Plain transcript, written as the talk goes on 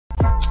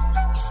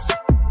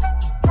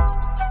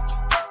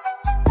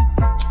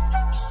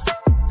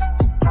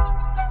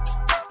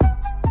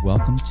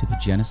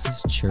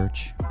Genesis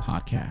Church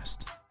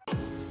podcast.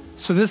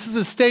 So this is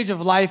the stage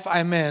of life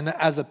I'm in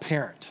as a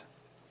parent.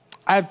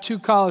 I have two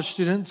college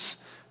students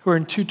who are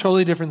in two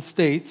totally different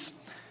states,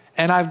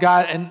 and I've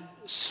got an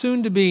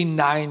soon-to-be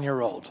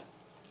 9-year-old.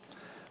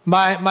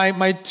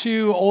 My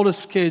two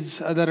oldest kids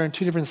that are in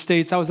two different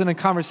states, I was in a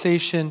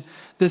conversation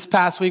this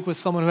past week with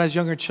someone who has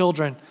younger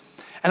children,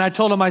 and I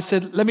told him, I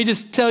said, let me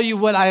just tell you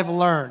what I have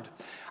learned.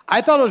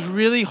 I thought it was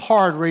really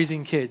hard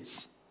raising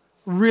kids.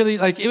 Really,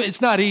 it's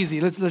not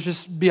easy. Let's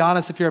just be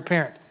honest if you're a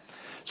parent.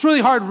 It's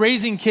really hard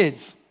raising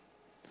kids.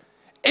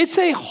 It's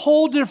a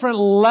whole different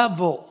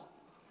level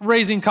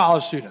raising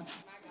college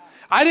students.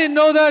 I didn't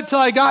know that until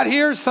I got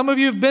here. Some of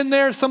you have been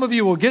there. Some of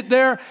you will get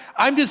there.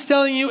 I'm just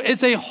telling you,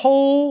 it's a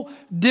whole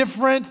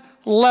different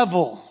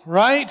level,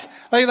 right?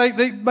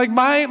 Like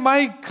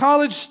my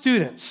college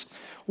students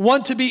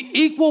want to be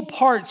equal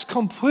parts,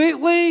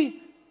 completely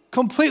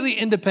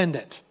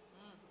independent.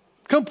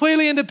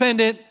 Completely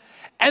independent.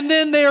 And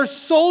then they are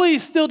solely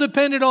still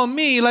dependent on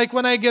me. Like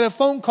when I get a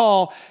phone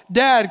call,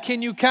 Dad,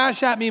 can you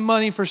cash at me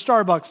money for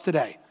Starbucks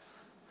today?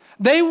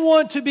 They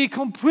want to be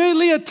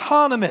completely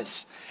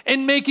autonomous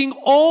in making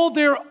all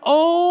their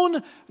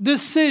own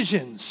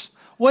decisions,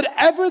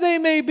 whatever they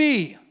may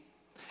be.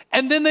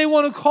 And then they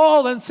want to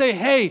call and say,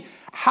 hey,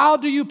 how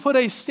do you put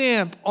a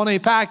stamp on a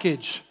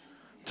package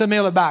to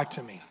mail it back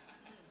to me?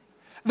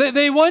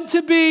 They want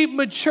to be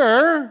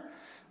mature,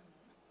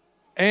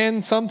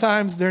 and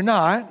sometimes they're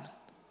not.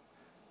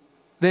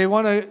 They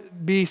want to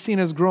be seen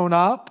as grown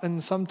up,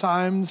 and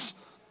sometimes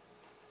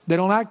they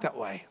don't act that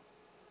way.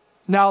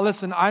 Now,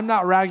 listen, I'm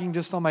not ragging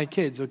just on my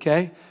kids,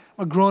 okay?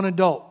 I'm a grown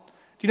adult. Do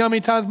you know how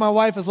many times my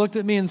wife has looked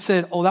at me and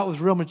said, oh, that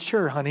was real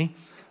mature, honey,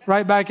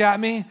 right back at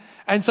me?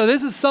 And so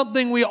this is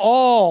something we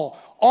all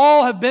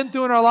have been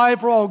through in our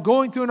life. We're all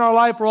going through in our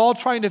life. We're all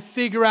trying to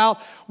figure out.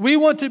 We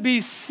want to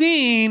be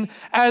seen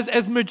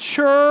as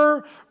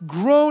mature,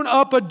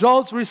 grown-up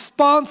adults,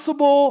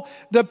 responsible,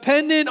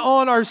 dependent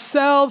on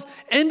ourselves,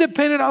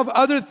 independent of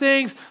other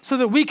things, so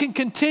that we can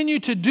continue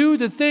to do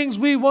the things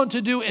we want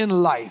to do in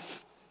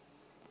life.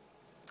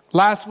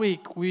 Last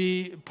week,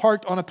 we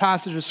parked on a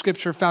passage of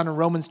Scripture found in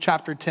Romans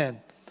chapter 10.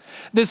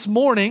 This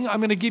morning, I'm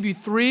going to give you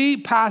 3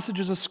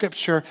 passages of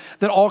Scripture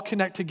that all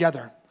connect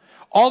together.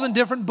 All in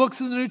different books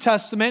of the New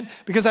Testament,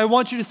 because I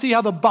want you to see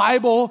how the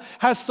Bible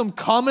has some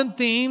common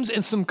themes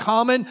and some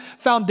common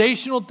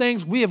foundational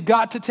things we have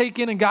got to take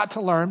in and got to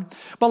learn.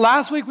 But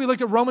last week, we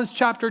looked at Romans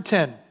chapter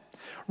 10.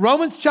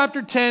 Romans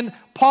chapter 10,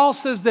 Paul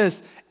says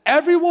this,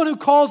 everyone who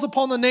calls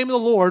upon the name of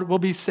the Lord will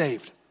be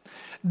saved.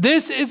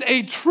 This is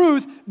a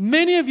truth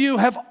many of you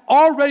have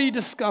already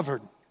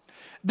discovered.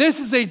 This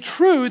is a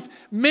truth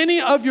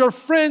many of your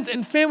friends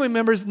and family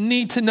members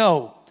need to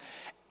know.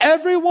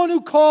 Everyone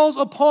who calls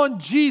upon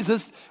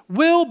Jesus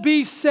will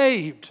be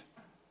saved.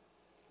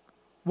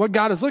 What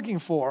God is looking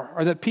for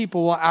are that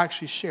people will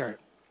actually share it.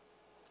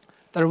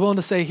 That are willing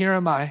to say, here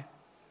am I,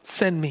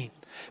 send me.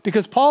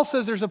 Because Paul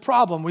says there's a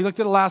problem. We looked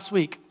at it last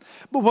week.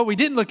 But what we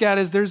didn't look at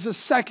is there's a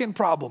second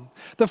problem.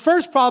 The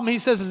first problem, he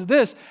says, is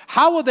this.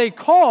 How will they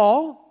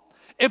call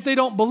if they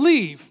don't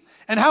believe?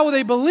 And how will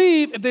they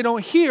believe if they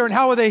don't hear? And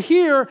how will they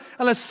hear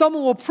unless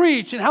someone will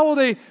preach? And how will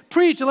they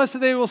preach unless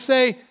they will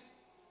say,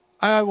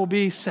 I will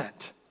be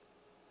sent?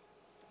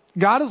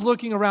 God is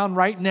looking around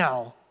right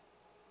now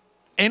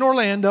in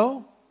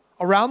Orlando,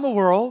 around the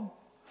world,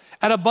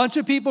 at a bunch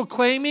of people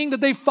claiming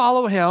that they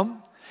follow him.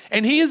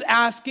 And he is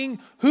asking,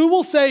 who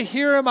will say,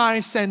 here am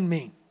I, send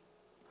me?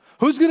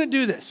 Who's going to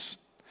do this?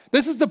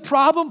 This is the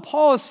problem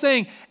Paul is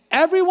saying.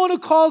 Everyone who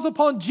calls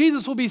upon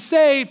Jesus will be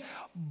saved,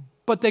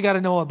 but they got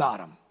to know about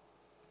him.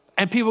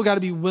 And people got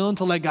to be willing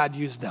to let God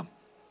use them.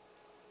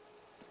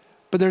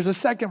 But there's a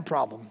second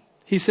problem.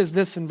 He says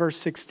this in verse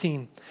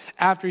 16,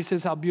 after he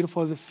says how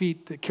beautiful are the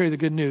feet that carry the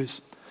good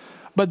news.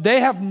 But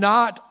they have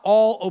not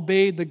all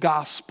obeyed the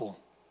gospel.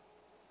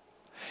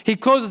 He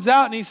closes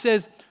out and he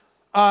says,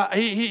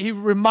 he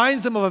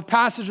reminds them of a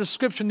passage of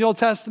Scripture in the Old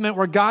Testament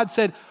where God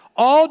said,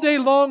 all day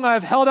long I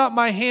have held out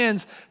my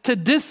hands to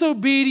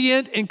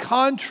disobedient and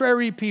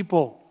contrary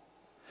people.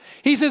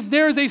 He says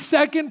there is a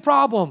second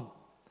problem.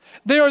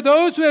 There are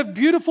those who have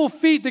beautiful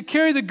feet that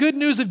carry the good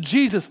news of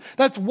Jesus.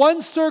 That's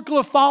one circle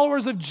of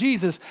followers of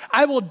Jesus.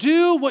 I will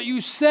do what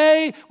you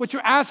say, what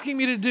you're asking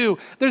me to do.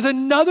 There's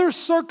another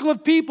circle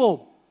of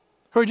people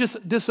who are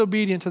just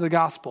disobedient to the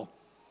gospel.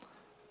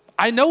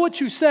 I know what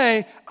you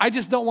say, I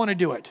just don't want to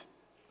do it.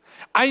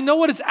 I know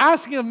what it's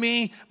asking of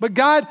me, but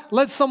God,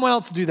 let someone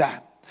else do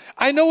that.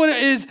 I know what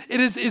it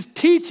is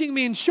teaching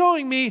me and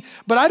showing me,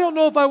 but I don't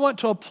know if I want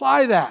to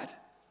apply that.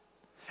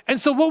 And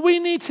so what we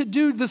need to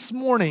do this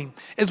morning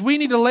is we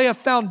need to lay a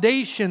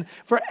foundation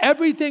for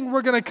everything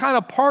we're going to kind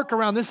of park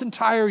around this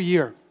entire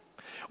year.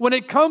 When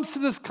it comes to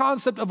this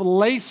concept of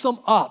lace them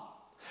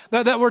up,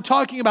 that we're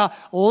talking about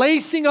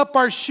lacing up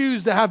our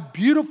shoes to have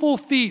beautiful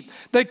feet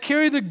that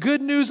carry the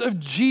good news of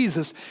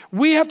Jesus,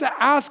 we have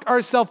to ask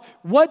ourselves,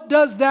 what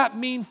does that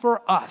mean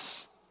for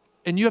us?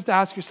 And you have to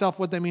ask yourself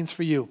what that means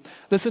for you.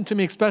 Listen to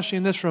me, especially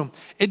in this room.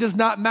 It does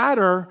not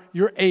matter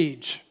your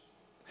age.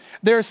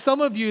 There are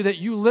some of you that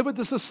you live with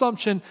this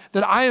assumption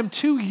that I am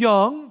too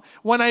young.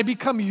 When I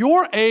become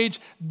your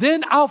age,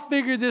 then I'll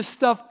figure this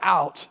stuff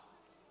out.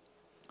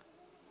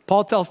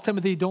 Paul tells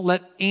Timothy, don't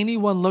let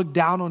anyone look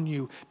down on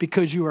you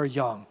because you are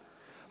young,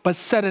 but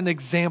set an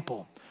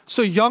example.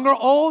 So young or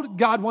old,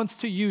 God wants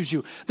to use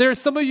you. There are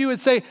some of you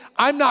that say,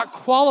 I'm not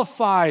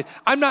qualified.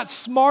 I'm not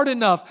smart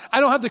enough. I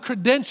don't have the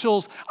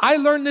credentials. I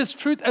learned this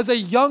truth as a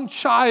young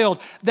child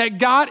that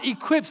God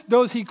equips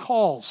those he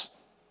calls.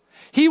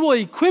 He will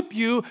equip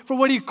you for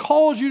what he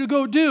calls you to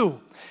go do.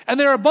 And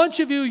there are a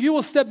bunch of you, you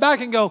will step back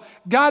and go,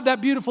 God,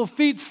 that beautiful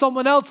feat's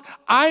someone else.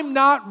 I'm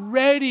not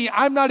ready.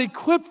 I'm not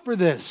equipped for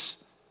this.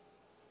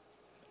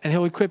 And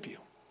he'll equip you.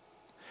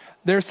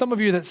 There are some of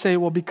you that say,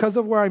 well, because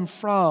of where I'm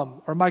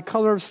from, or my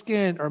color of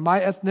skin, or my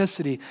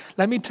ethnicity,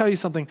 let me tell you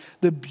something.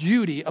 The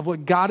beauty of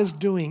what God is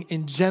doing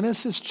in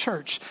Genesis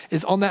Church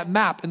is on that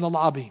map in the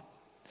lobby.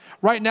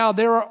 Right now,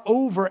 there are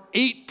over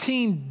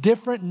 18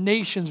 different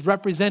nations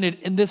represented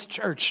in this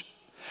church,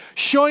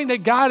 showing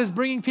that God is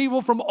bringing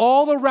people from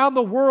all around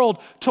the world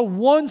to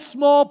one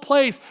small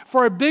place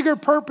for a bigger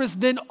purpose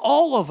than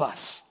all of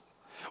us.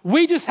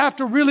 We just have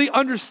to really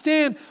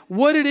understand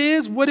what it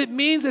is, what it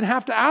means, and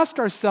have to ask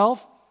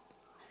ourselves,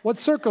 what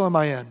circle am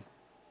I in?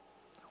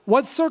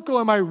 What circle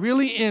am I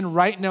really in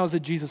right now as a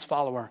Jesus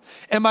follower?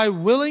 Am I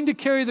willing to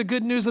carry the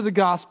good news of the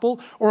gospel,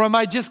 or am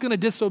I just going to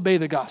disobey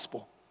the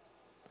gospel?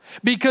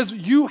 Because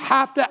you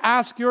have to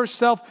ask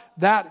yourself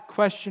that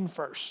question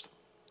first.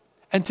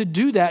 And to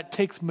do that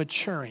takes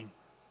maturing,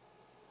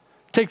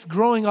 takes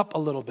growing up a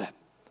little bit.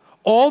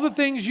 All the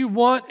things you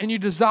want and you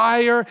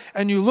desire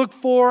and you look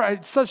for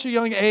at such a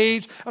young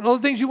age, and all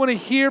the things you want to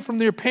hear from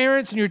your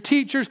parents and your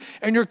teachers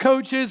and your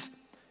coaches,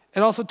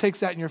 it also takes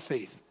that in your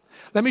faith.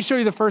 Let me show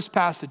you the first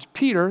passage.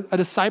 Peter, a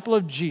disciple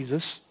of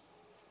Jesus,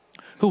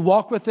 who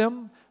walked with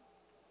him,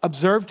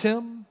 observed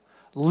him,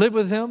 lived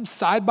with him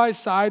side by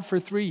side for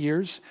 3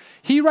 years.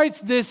 He writes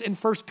this in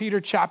 1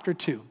 Peter chapter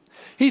 2.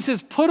 He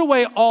says, put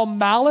away all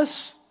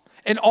malice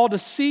and all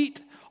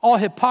deceit, all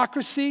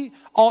hypocrisy,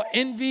 all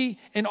envy,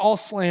 and all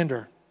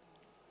slander.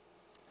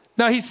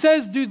 Now he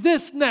says, do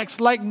this next,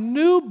 like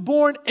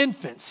newborn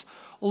infants,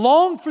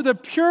 long for the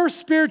pure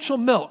spiritual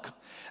milk,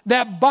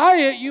 that by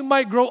it you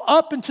might grow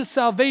up into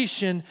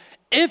salvation,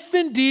 if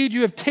indeed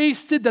you have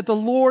tasted that the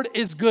Lord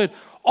is good.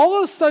 All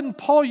of a sudden,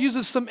 Paul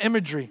uses some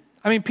imagery.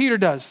 Peter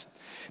does.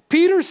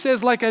 Peter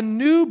says, like a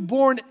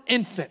newborn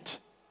infant,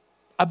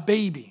 a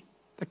baby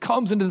that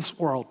comes into this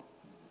world.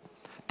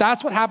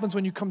 That's what happens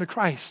when you come to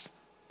Christ.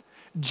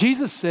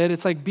 Jesus said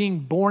it's like being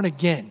born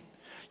again.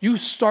 You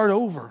start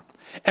over.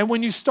 And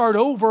when you start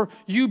over,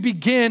 you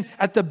begin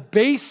at the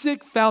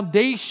basic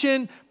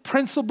foundation,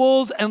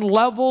 principles, and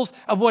levels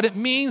of what it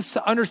means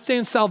to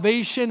understand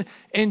salvation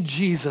in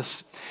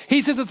Jesus.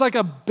 He says it's like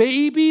a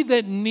baby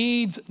that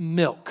needs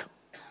milk.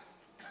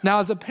 Now,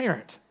 as a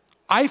parent,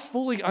 I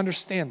fully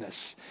understand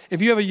this.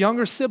 If you have a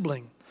younger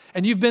sibling,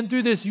 and you've been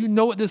through this, you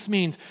know what this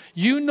means.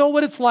 You know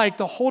what it's like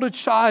to hold a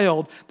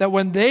child that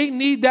when they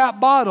need that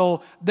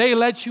bottle, they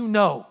let you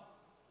know.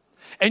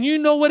 And you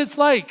know what it's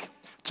like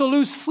to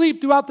lose sleep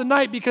throughout the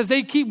night because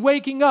they keep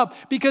waking up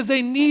because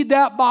they need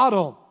that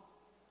bottle.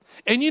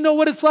 And you know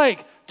what it's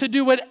like to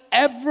do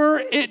whatever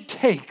it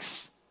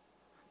takes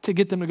to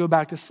get them to go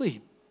back to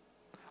sleep.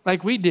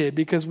 Like we did,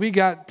 because we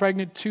got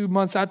pregnant 2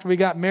 months after we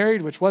got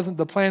married, which wasn't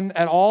the plan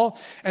at all.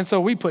 And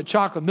so we put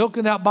chocolate milk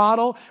in that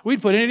bottle.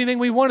 We'd put anything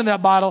we want in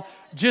that bottle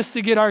just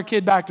to get our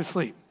kid back to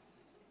sleep.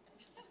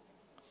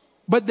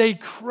 But they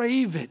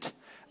crave it.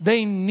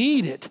 They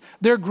need it.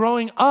 They're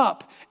growing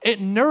up.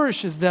 It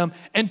nourishes them.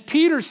 And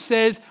Peter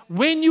says,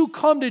 when you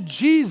come to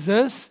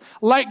Jesus,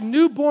 like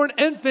newborn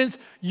infants,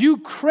 you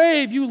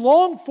crave, you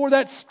long for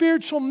that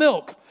spiritual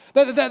milk.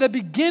 That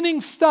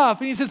beginning stuff.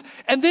 And he says,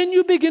 and then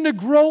you begin to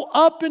grow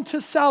up into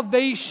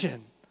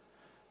salvation.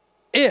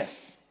 If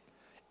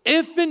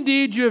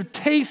indeed you have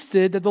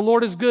tasted that the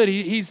Lord is good.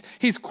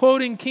 He's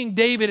quoting King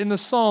David in the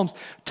Psalms.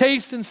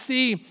 Taste and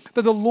see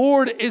that the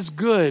Lord is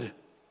good.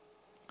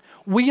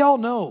 We all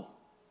know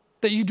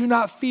that you do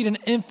not feed an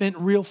infant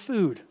real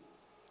food.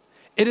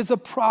 It is a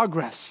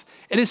progress.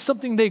 It is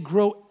something they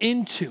grow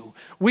into.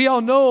 We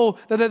all know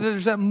that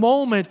there's that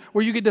moment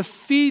where you get to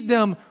feed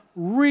them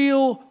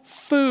real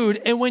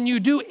food. And when you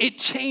do, it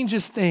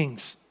changes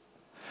things.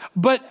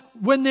 But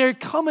when they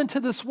come into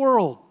this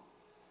world,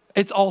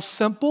 it's all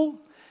simple.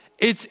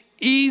 It's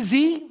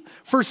easy.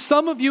 For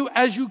some of you,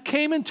 as you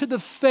came into the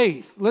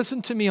faith,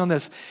 listen to me on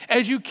this.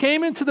 As you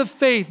came into the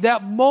faith,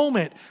 that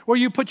moment where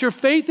you put your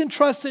faith and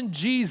trust in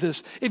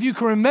Jesus, if you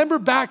can remember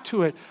back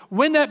to it,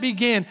 when that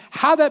began,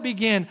 how that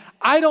began,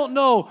 I don't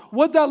know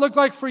what that looked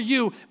like for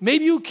you.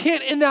 Maybe you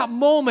can't in that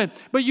moment,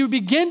 but you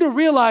begin to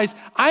realize,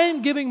 I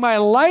am giving my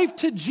life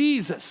to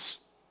Jesus.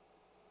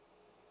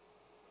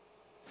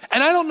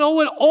 And I don't know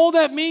what all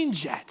that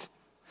means yet.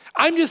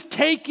 I'm just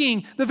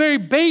taking the very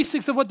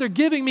basics of what they're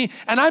giving me,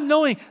 and I'm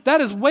knowing that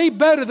is way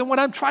better than what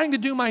I'm trying to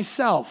do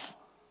myself.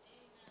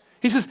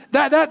 He says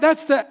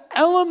that's the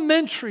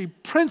elementary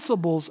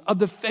principles of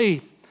the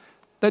faith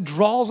that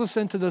draws us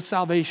into the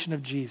salvation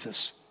of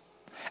Jesus.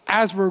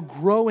 as we're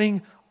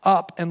growing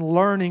up and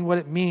learning what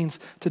it means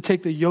to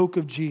take the yoke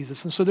of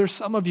Jesus. And so there's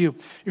some of you,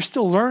 you're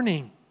still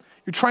learning.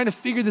 You're trying to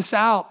figure this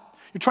out.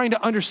 You're trying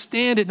to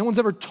understand it. No one's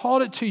ever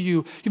taught it to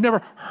you. You've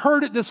never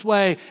heard it this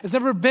way. It's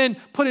never been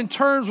put in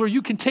terms where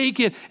you can take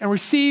it and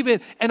receive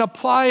it and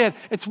apply it.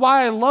 It's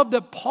why I love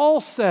that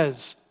Paul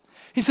says,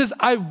 he says,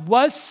 I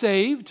was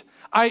saved,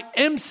 I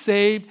am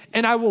saved,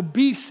 and I will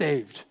be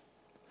saved.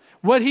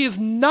 What he is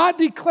not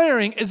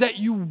declaring is that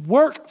you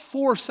work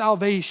for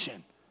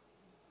salvation.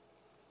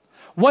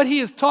 What he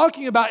is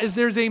talking about is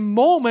there's a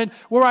moment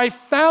where I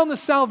found the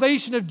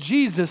salvation of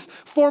Jesus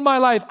for my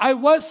life. I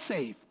was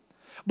saved.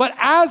 But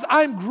as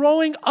I'm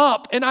growing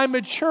up and I'm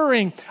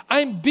maturing,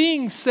 I'm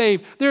being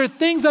saved. There are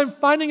things I'm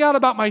finding out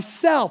about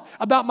myself,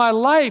 about my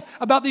life,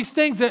 about these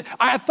things that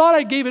I thought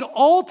I gave it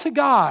all to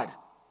God.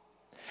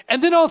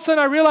 And then all of a sudden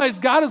I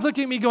realized God is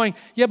looking at me going,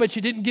 yeah, but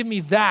you didn't give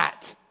me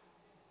that.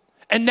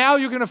 And now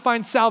you're going to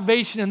find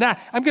salvation in that.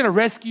 I'm going to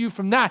rescue you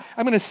from that.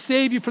 I'm going to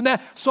save you from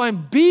that. So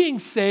I'm being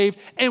saved.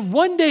 And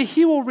one day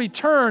he will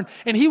return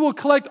and he will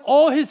collect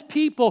all his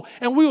people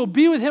and we will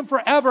be with him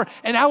forever.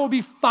 And I will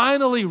be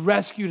finally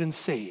rescued and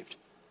saved.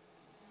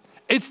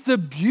 It's the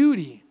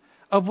beauty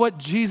of what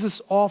Jesus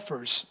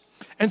offers.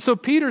 And so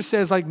Peter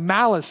says, like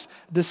malice,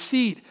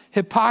 deceit,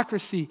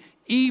 hypocrisy,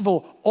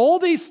 evil, all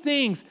these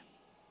things,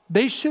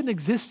 they shouldn't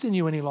exist in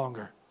you any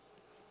longer.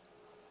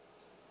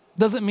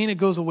 Doesn't mean it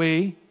goes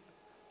away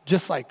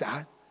just like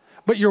that.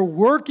 But you're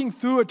working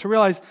through it to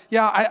realize,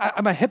 yeah,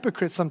 I'm a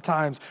hypocrite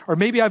sometimes. Or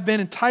maybe I've been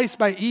enticed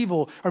by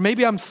evil. Or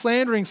maybe I'm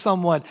slandering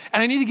someone.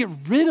 And I need to get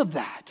rid of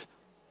that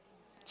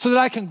so that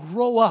I can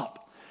grow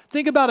up.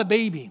 Think about a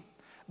baby.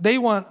 They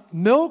want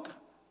milk.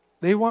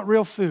 They want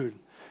real food.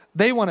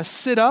 They want to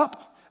sit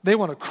up. They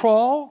want to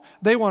crawl.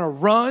 They want to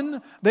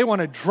run. They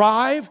want to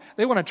drive.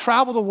 They want to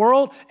travel the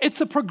world. It's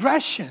a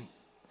progression.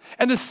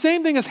 And the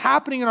same thing is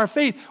happening in our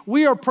faith.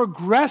 We are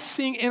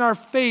progressing in our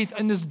faith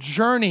in this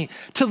journey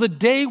till the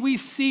day we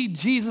see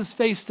Jesus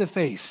face to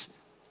face.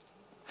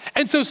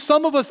 And so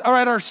some of us are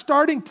at our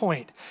starting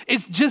point.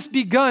 It's just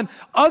begun.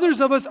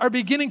 Others of us are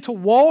beginning to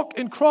walk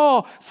and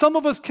crawl. Some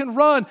of us can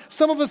run.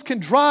 Some of us can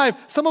drive.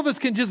 Some of us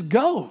can just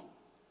go.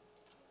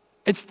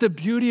 It's the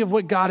beauty of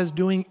what God is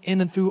doing in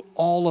and through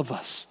all of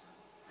us.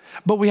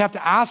 But we have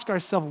to ask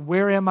ourselves,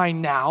 where am I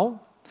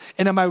now?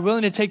 And am I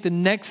willing to take the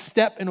next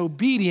step in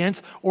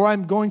obedience, or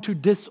I'm going to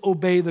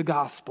disobey the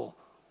gospel?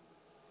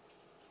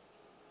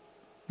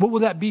 What will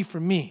that be for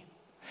me?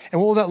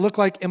 And what will that look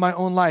like in my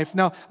own life?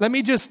 Now, let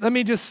me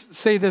just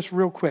say this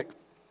real quick.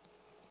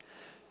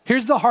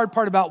 Here's the hard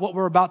part about what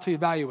we're about to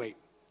evaluate.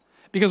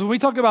 Because when we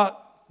talk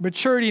about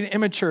maturity and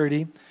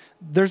immaturity,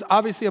 there's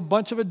obviously a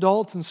bunch of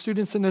adults and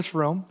students in this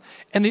room.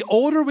 And the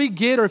older we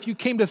get, or if you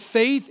came to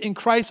faith in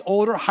Christ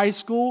older, high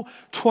school,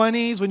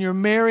 20s, when you're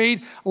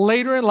married,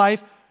 later in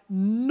life,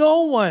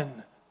 no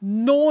one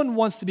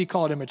wants to be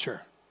called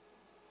immature.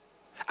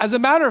 As a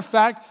matter of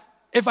fact,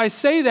 if I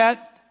say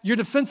that, your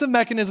defensive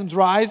mechanisms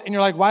rise and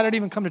you're like, why did I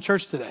even come to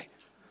church today?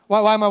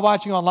 Why am I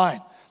watching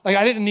online? Like,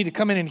 I didn't need to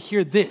come in and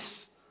hear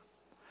this.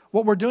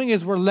 What we're doing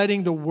is we're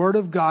letting the Word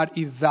of God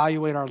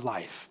evaluate our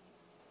life.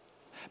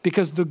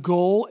 Because the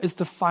goal is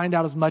to find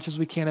out as much as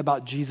we can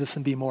about Jesus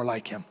and be more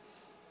like him.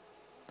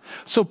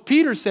 So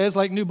Peter says,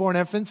 like newborn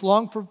infants,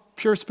 long for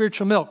pure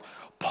spiritual milk.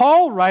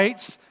 Paul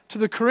writes to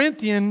the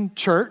Corinthian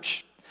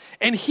church,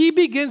 and he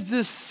begins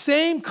this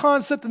same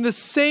concept and this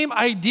same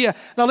idea.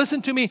 Now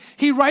listen to me.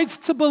 He writes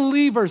to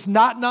believers,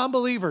 not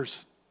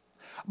non-believers.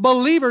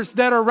 Believers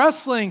that are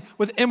wrestling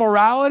with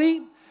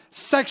immorality,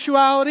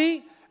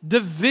 sexuality,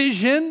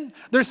 division.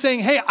 They're saying,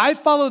 hey, I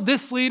follow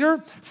this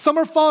leader. Some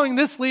are following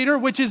this leader,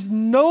 which is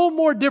no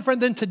more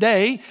different than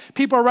today.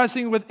 People are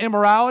wrestling with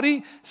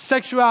immorality,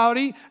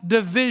 sexuality,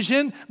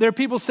 division. There are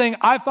people saying,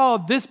 I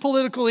follow this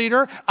political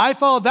leader. I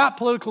follow that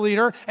political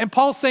leader. And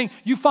Paul's saying,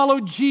 you follow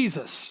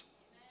Jesus.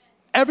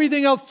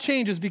 Everything else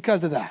changes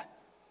because of that.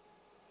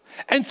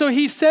 And so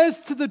he says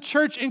to the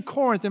church in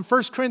Corinth in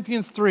 1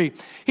 Corinthians 3,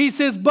 he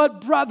says,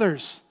 but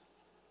brothers,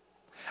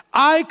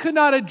 I could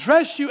not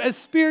address you as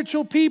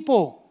spiritual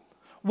people.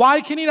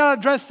 Why can he not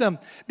address them?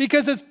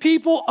 Because as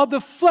people of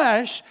the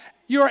flesh,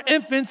 you are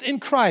infants in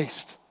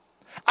Christ.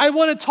 I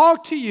want to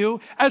talk to you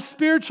as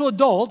spiritual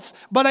adults,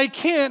 but I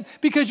can't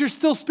because you're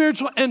still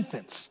spiritual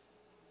infants.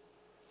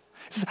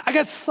 He says, I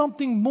got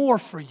something more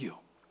for you.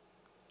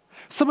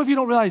 Some of you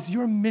don't realize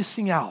you're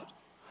missing out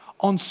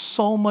on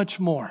so much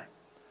more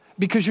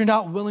because you're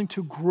not willing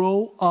to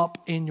grow up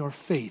in your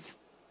faith.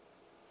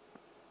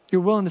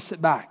 You're willing to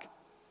sit back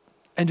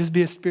and just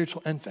be a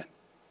spiritual infant.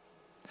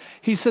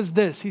 He says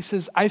this, he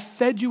says, I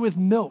fed you with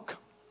milk,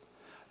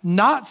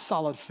 not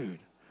solid food,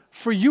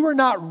 for you are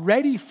not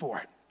ready for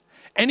it.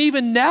 And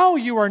even now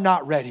you are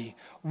not ready.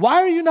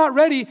 Why are you not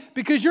ready?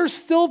 Because you're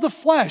still the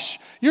flesh.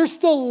 You're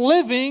still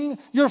living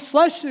your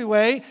fleshly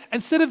way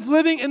instead of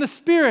living in the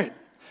spirit.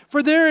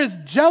 For there is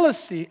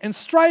jealousy and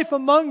strife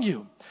among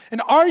you.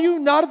 And are you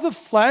not of the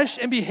flesh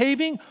and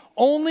behaving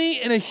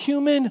only in a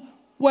human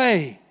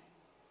way?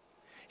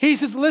 He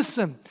says,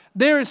 listen,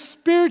 there is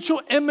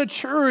spiritual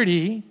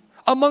immaturity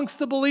amongst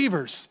the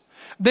believers.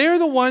 They're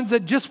the ones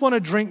that just want to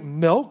drink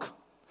milk.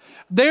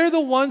 They're the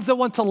ones that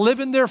want to live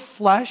in their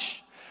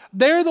flesh.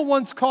 They're the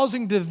ones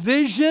causing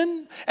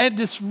division and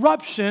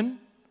disruption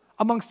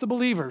amongst the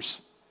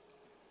believers.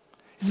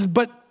 He says,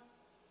 but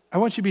I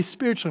want you to be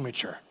spiritually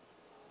mature.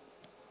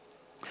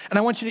 And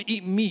I want you to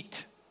eat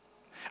meat.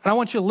 And I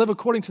want you to live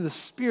according to the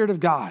Spirit of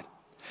God.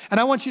 And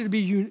I want you to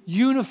be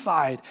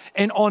unified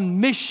and on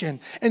mission.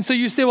 And so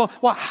you say, well,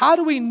 how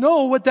do we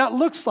know what that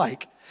looks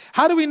like?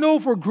 How do we know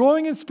if we're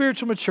growing in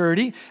spiritual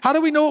maturity? How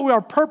do we know what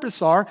our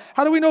purpose are?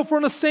 How do we know if we're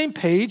on the same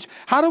page?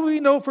 How do we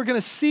know if we're going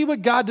to see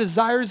what God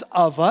desires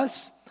of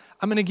us?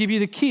 I'm going to give you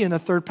the key in the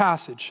third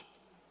passage.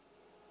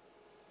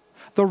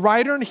 The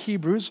writer in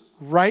Hebrews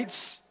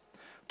writes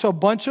to a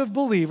bunch of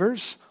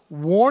believers,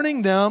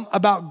 warning them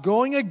about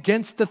going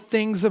against the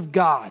things of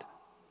God.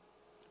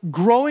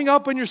 Growing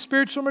up in your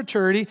spiritual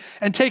maturity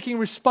and taking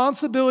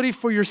responsibility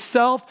for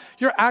yourself,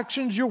 your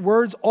actions, your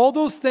words, all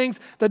those things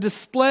that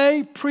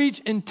display, preach,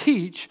 and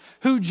teach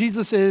who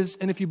Jesus is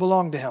and if you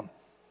belong to him.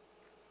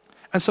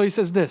 And so he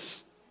says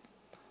this,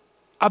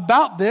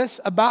 about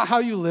how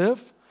you live,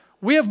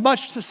 we have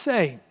much to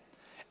say.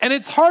 And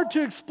it's hard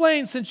to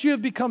explain since you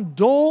have become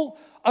dull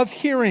of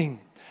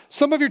hearing.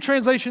 Some of your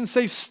translations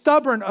say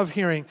stubborn of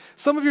hearing.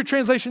 Some of your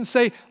translations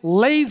say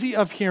lazy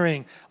of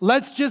hearing.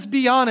 Let's just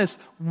be honest.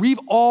 We've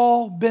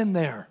all been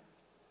there.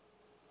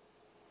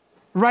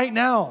 Right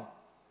now,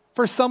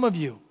 for some of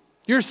you,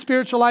 your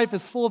spiritual life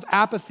is full of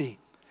apathy.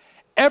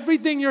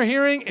 Everything you're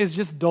hearing is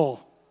just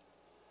dull.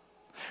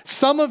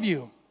 Some of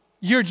you,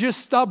 you're just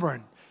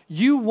stubborn.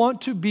 You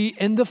want to be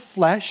in the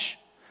flesh,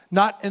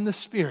 not in the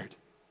spirit.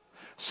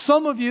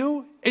 Some of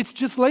you, it's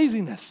just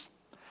laziness.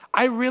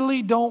 I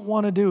really don't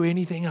want to do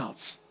anything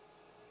else.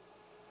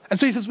 And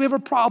so he says, we have a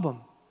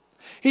problem.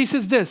 He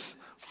says this,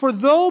 for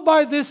though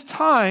by this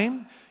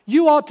time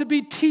you ought to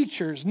be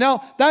teachers.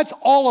 Now, that's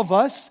all of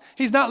us.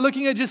 He's not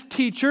looking at just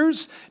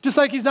teachers, just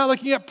like he's not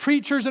looking at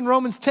preachers in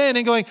Romans 10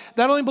 and going,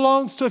 that only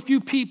belongs to a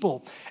few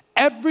people.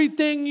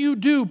 Everything you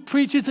do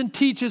preaches and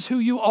teaches who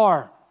you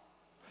are.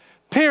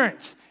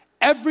 Parents,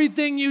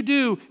 everything you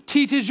do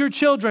teaches your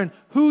children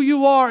who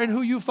you are and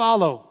who you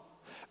follow.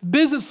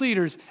 Business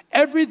leaders,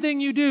 everything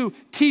you do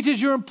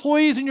teaches your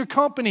employees in your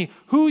company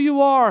who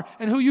you are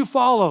and who you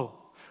follow.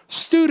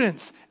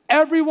 Students,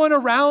 everyone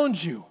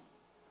around you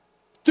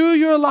through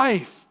your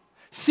life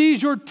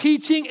sees your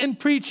teaching and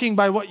preaching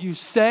by what you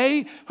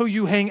say, who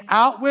you hang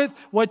out with,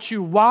 what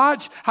you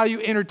watch, how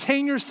you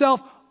entertain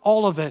yourself,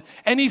 all of it.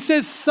 And he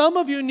says some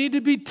of you need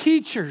to be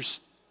teachers.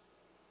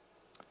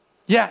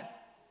 Yet,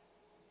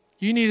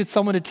 you needed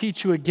someone to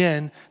teach you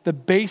again the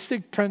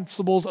basic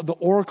principles of the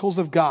oracles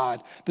of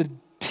God, the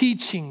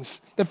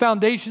teachings, the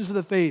foundations of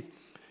the faith.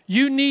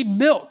 You need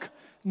milk,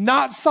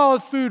 not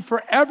solid food,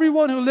 for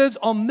everyone who lives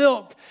on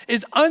milk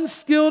is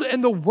unskilled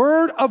in the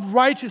word of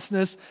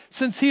righteousness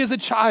since he is a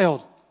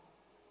child.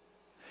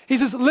 He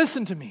says,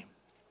 listen to me.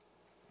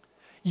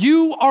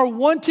 You are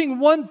wanting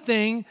one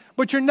thing,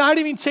 but you're not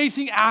even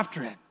chasing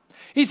after it.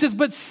 He says,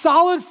 but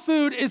solid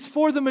food is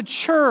for the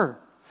mature,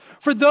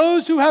 for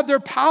those who have their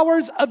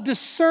powers of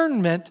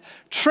discernment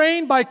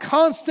trained by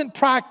constant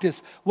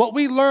practice, what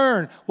we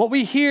learn, what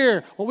we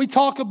hear, what we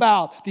talk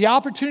about, the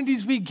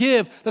opportunities we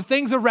give, the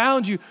things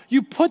around you,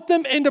 you put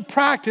them into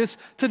practice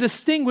to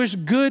distinguish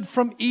good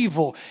from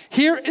evil.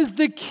 Here is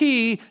the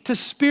key to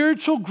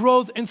spiritual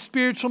growth and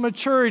spiritual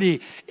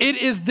maturity. It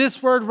is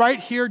this word right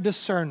here,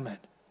 discernment.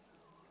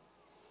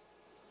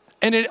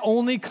 And it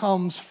only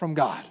comes from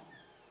God.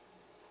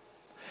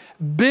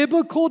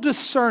 Biblical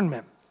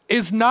discernment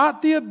is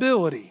not the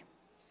ability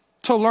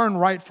to learn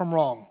right from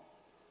wrong.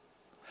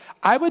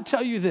 I would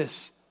tell you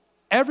this,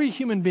 every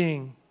human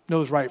being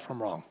knows right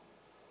from wrong.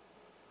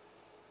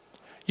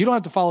 You don't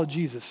have to follow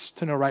Jesus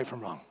to know right from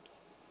wrong.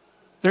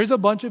 There's a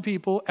bunch of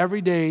people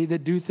every day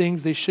that do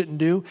things they shouldn't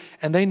do,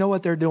 and they know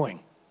what they're doing.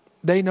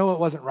 They know it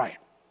wasn't right.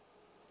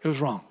 It was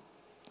wrong.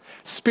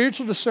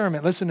 Spiritual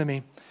discernment, listen to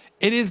me,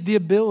 it is the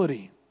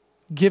ability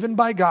given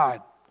by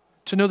God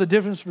to know the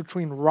difference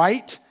between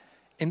right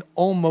and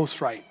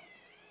almost right.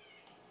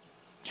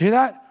 Do you hear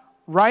that?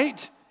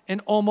 Right and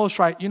almost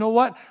right. You know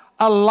what?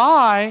 A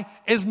lie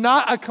is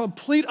not a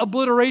complete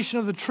obliteration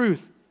of the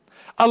truth.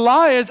 A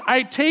lie is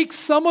I take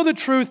some of the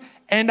truth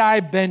and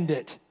I bend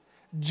it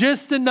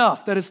just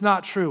enough that it's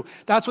not true.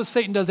 That's what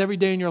Satan does every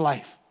day in your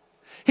life.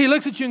 He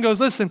looks at you and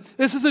goes, listen,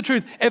 this is the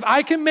truth. If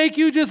I can make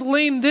you just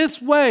lean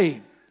this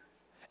way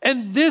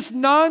and this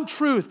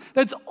non-truth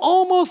that's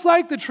almost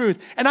like the truth,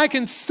 and I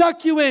can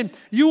suck you in,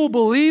 you will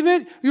believe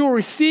it, you will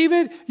receive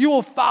it, you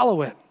will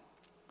follow it.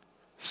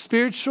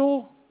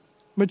 Spiritual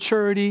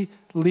maturity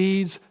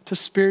leads to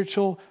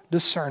spiritual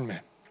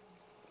discernment.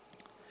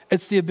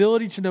 It's the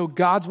ability to know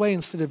God's way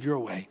instead of your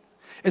way.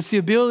 It's the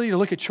ability to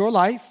look at your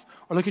life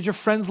or look at your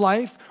friend's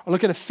life or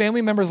look at a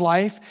family member's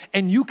life,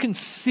 and you can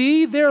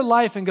see their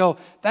life and go,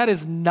 that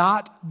is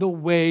not the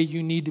way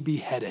you need to be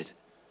headed.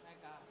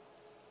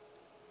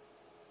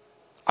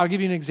 I'll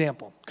give you an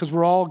example because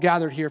we're all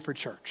gathered here for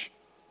church.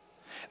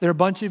 There are a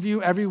bunch of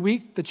you every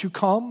week that you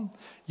come.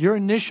 Your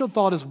initial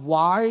thought is,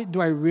 why do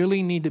I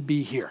really need to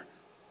be here?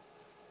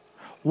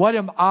 What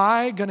am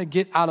I going to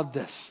get out of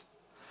this?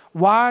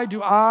 Why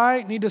do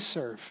I need to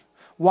serve?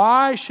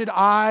 Why should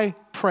I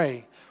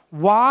pray?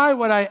 Why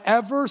would I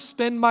ever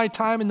spend my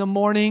time in the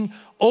morning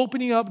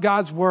opening up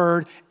God's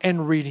word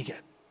and reading it?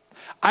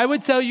 I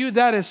would tell you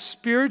that is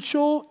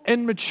spiritual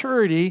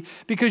immaturity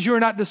because you are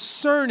not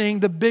discerning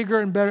the bigger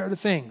and better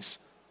things.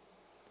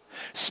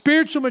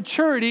 Spiritual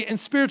maturity and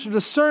spiritual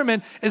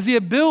discernment is the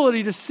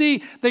ability to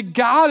see that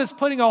God is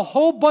putting a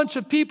whole bunch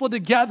of people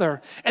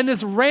together in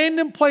this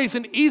random place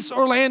in East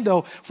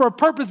Orlando for a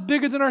purpose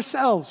bigger than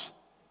ourselves.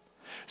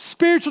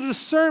 Spiritual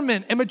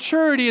discernment and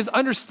maturity is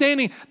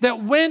understanding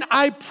that when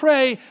I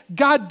pray,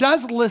 God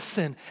does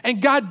listen and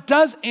God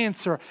does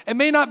answer. It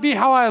may not be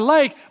how I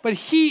like, but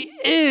He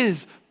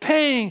is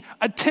paying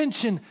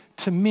attention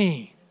to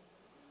me.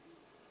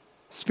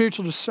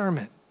 Spiritual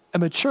discernment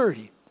and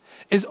maturity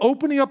is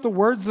opening up the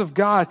words of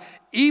God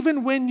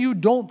even when you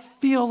don't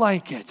feel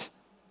like it,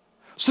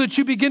 so that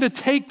you begin to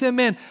take them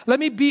in. Let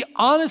me be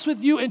honest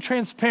with you and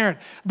transparent.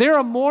 There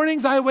are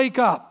mornings I wake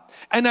up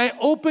and I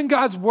open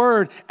God's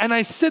word and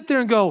I sit there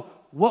and go,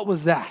 what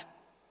was that?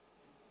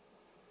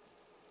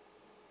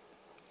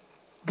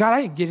 God,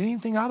 I didn't get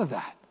anything out of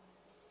that.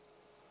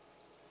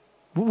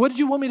 What did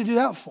you want me to do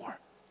that for?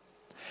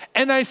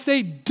 And I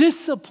say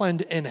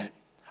disciplined in it.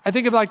 I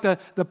think of like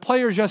the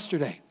players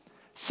yesterday,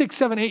 6,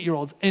 7,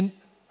 8-year-olds in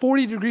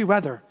 40-degree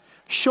weather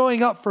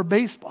showing up for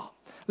baseball.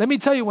 Let me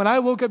tell you, when I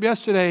woke up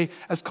yesterday,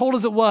 as cold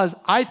as it was,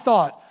 I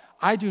thought,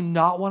 I do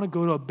not want to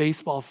go to a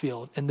baseball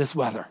field in this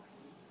weather.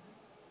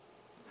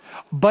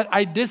 But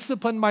I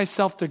disciplined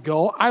myself to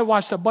go. I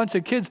watched a bunch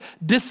of kids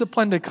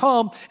disciplined to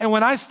come. And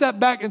when I stepped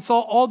back and saw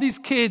all these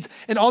kids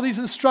and all these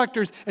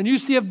instructors and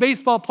UCF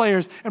baseball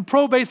players and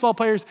pro baseball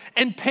players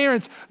and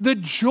parents, the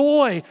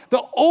joy,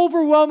 the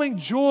overwhelming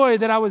joy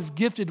that I was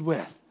gifted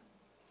with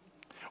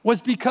was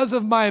because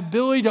of my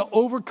ability to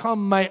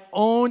overcome my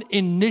own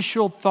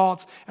initial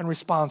thoughts and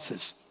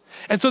responses.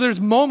 And so there's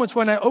moments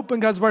when I open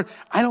God's word,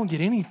 I don't get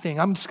anything.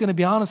 I'm just going to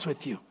be honest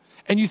with you.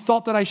 And you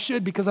thought that I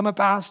should because I'm a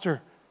pastor.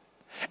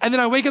 And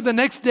then I wake up the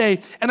next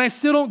day and I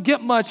still don't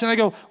get much. And I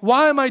go,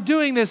 why am I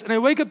doing this? And I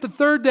wake up the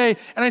third day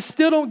and I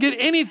still don't get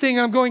anything.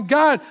 And I'm going,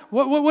 God,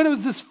 what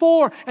was this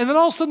for? And then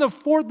all of a sudden the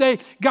fourth day,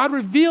 God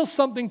reveals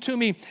something to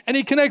me and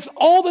He connects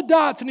all the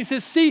dots and He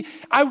says, see,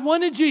 I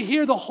wanted you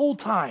here the whole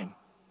time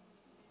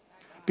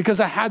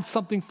because I had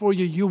something for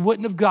you you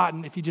wouldn't have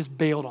gotten if you just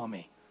bailed on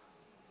me.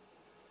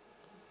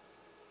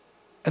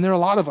 And there are a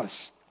lot of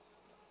us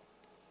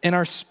in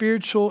our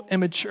spiritual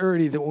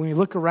immaturity that when we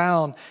look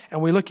around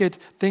and we look at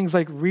things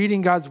like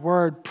reading God's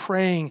word,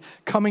 praying,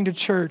 coming to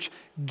church,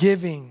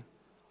 giving,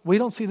 we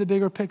don't see the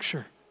bigger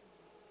picture.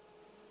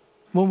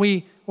 When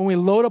we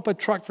load up a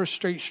truck for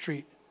Straight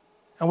Street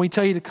and we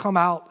tell you to come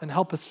out and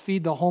help us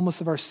feed the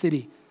homeless of our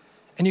city,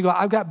 and you go,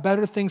 I've got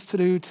better things to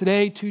do.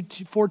 Today,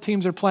 4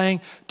 teams are playing.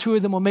 2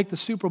 of them will make the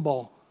Super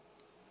Bowl.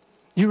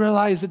 You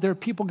realize that there are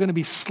people going to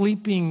be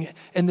sleeping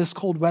in this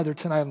cold weather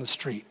tonight on the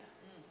street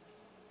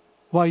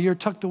while you're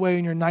tucked away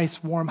in your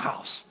nice warm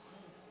house.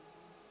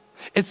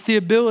 It's the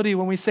ability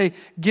when we say,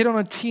 get on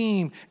a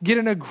team, get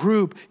in a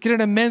group, get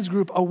in a men's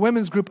group, a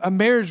women's group, a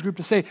marriage group,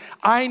 to say,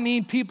 I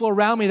need people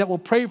around me that will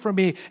pray for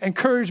me,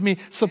 encourage me,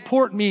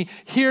 support me,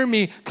 hear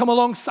me, come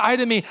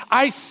alongside of me.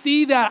 I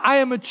see that. I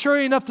am mature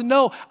enough to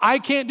know I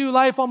can't do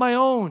life on my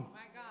own. My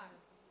God.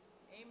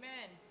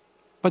 Amen.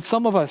 But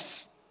some of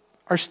us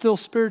are still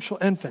spiritual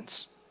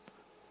infants.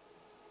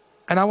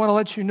 And I want to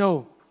let you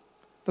know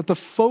that the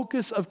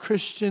focus of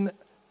Christian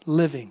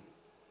living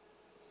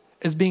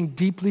is being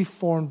deeply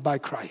formed by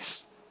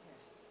Christ.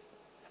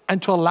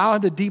 And to allow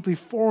Him to deeply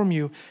form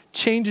you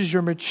changes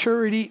your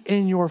maturity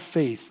in your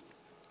faith.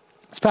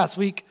 This past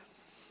week,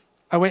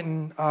 I went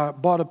and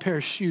bought a pair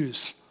of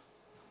shoes.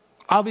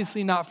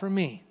 Obviously not for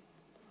me,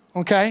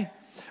 okay?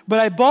 But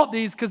I bought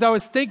these because I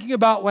was thinking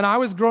about when I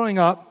was growing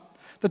up,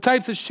 the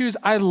types of shoes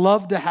I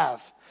loved to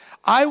have.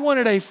 I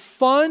wanted a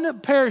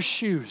fun pair of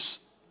shoes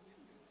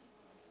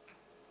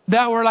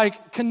that were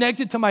like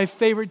connected to my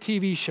favorite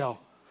TV show,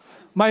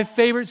 my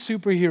favorite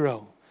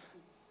superhero,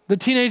 the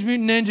Teenage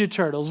Mutant Ninja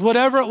Turtles,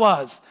 whatever it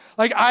was.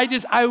 Like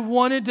I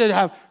wanted to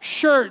have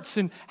shirts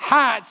and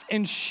hats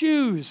and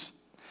shoes.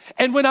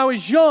 And when I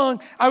was young,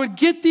 I would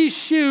get these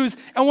shoes,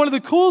 and one of the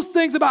coolest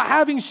things about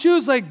having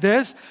shoes like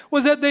this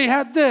was that they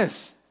had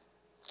this.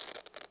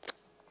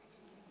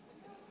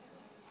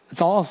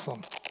 It's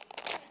awesome.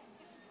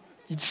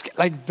 You just get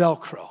like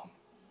Velcro.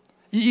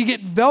 You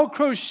get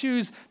Velcro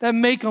shoes that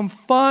make them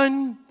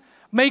fun,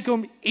 make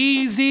them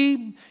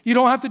easy. You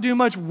don't have to do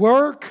much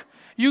work.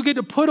 You get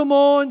to put them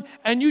on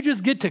and you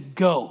just get to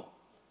go.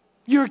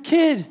 You're a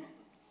kid.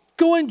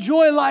 Go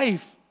enjoy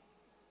life.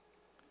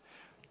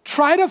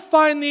 Try to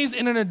find these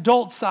in an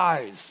adult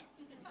size.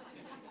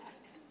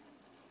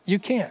 You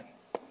can't.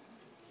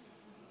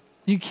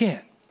 You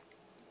can't.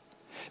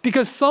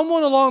 Because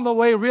someone along the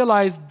way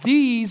realized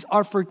these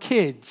are for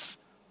kids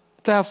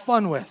to have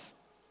fun with.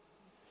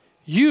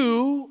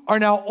 You are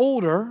now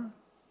older.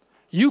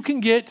 you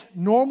can get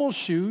normal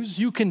shoes,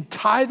 you can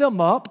tie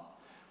them up,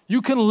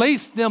 you can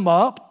lace them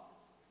up,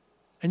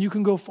 and you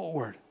can go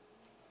forward.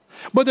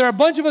 But there are a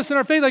bunch of us in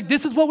our faith, like,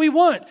 this is what we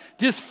want.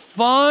 Just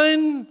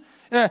fun,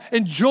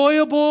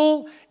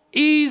 enjoyable,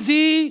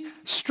 easy,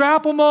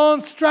 strap them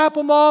on, strap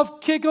them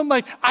off, kick them.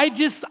 Like,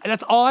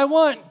 that's all I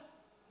want.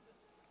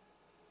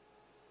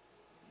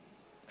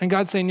 And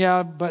God's saying,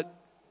 yeah, but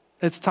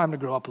it's time to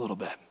grow up a little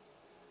bit.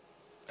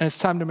 And it's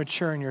time to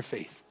mature in your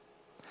faith.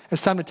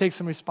 It's time to take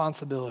some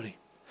responsibility.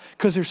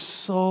 Because there's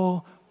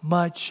so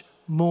much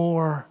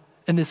more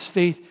in this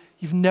faith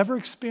you've never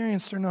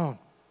experienced or known.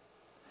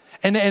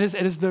 And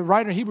as the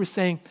writer of Hebrews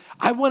saying,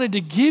 I wanted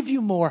to give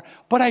you more,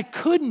 but I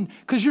couldn't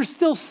because you're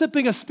still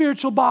sipping a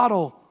spiritual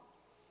bottle.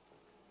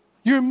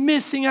 You're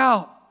missing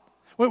out.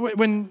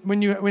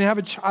 When you have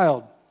a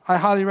child, I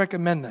highly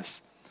recommend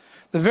this.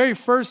 The very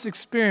first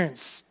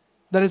experience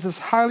that is as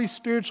highly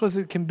spiritual as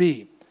it can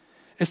be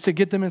is to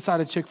get them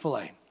inside a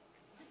Chick-fil-A.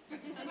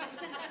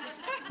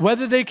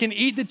 Whether they can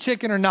eat the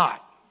chicken or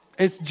not,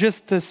 it's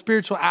just the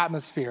spiritual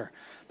atmosphere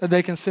that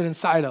they can sit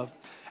inside of.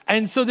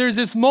 And so there's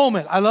this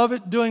moment, I love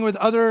it doing with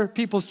other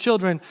people's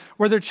children,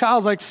 where their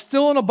child's like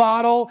still in a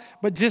bottle,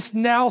 but just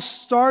now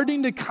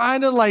starting to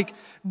kind of like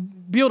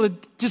be able to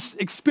just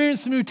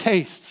experience some new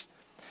tastes.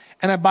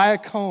 And I buy a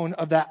cone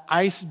of that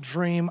Ice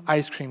Dream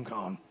ice cream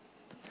cone.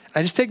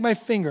 I just take my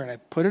finger and I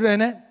put it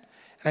in it,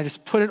 and I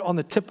just put it on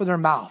the tip of their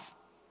mouth.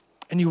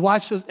 And you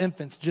watch those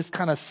infants just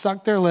kind of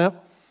suck their lip,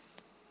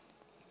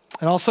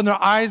 and all of a sudden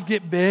their eyes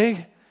get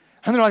big,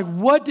 and they're like,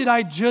 what did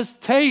I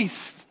just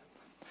taste?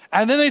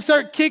 And then they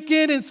start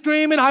kicking and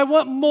screaming, I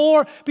want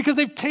more, because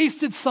they've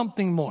tasted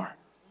something more.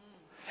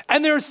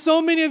 And there are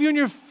so many of you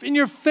in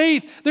your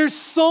faith, there's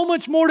so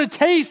much more to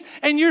taste,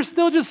 and you're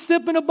still just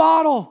sipping a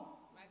bottle.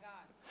 My God.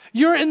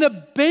 You're in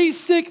the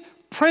basic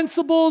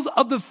principles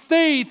of the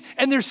faith,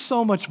 and there's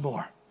so much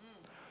more.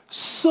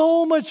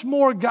 So much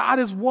more God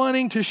is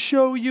wanting to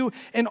show you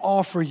and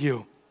offer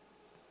you.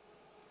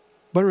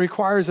 But it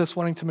requires us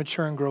wanting to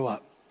mature and grow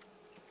up.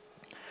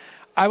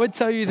 I would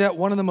tell you that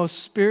one of the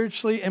most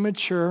spiritually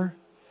immature,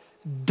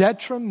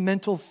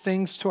 detrimental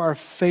things to our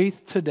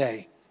faith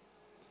today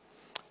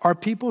are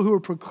people who are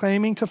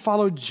proclaiming to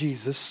follow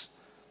Jesus,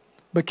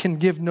 but can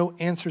give no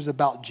answers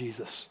about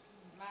Jesus.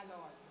 My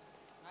Lord,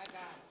 my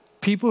God.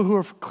 People who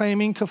are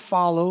claiming to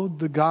follow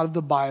the God of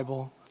the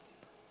Bible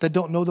that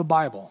don't know the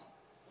Bible.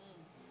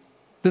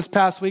 This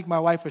past week, my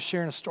wife was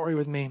sharing a story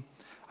with me,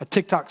 a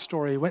TikTok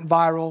story. It went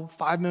viral.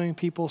 5 million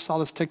people saw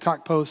this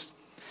TikTok post.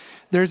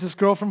 There's this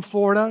girl from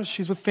Florida.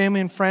 She's with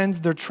family and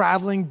friends. They're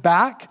traveling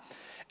back.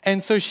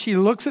 And so she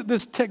looks at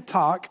this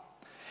TikTok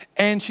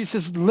and she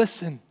says,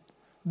 listen,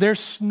 there's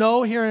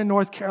snow here in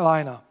North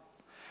Carolina.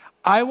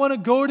 I want to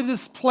go to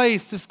this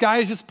place this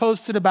guy just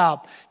posted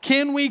about.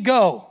 Can we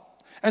go?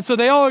 And so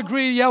they all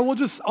agree, yeah, we'll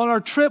just, on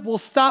our trip, we'll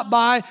stop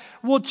by,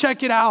 we'll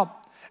check it out.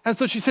 And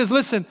so she says,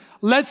 listen,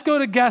 let's go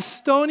to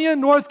Gastonia,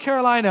 North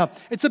Carolina.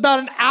 It's about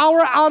an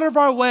hour out of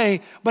our way,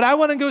 but I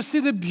want to go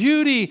see the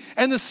beauty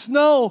and the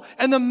snow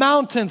and the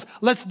mountains.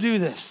 Let's do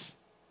this.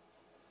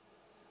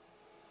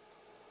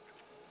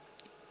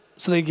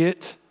 So they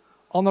get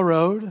on the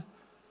road.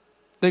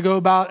 They go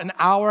about an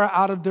hour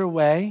out of their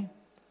way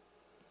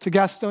to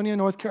Gastonia,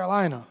 North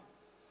Carolina.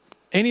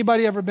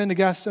 Anybody ever been to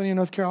Gastonia,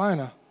 North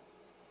Carolina?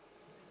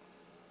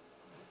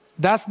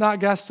 That's not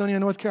Gastonia,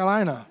 North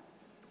Carolina.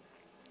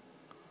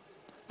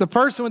 The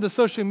person with the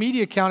social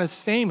media account is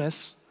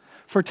famous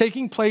for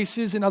taking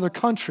places in other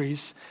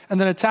countries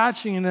and then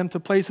attaching them to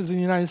places in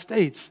the United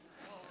States.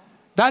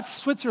 That's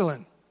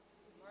Switzerland.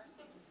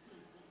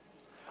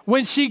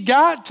 When she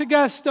got to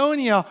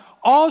Gastonia,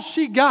 all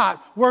she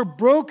got were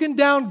broken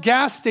down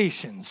gas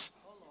stations.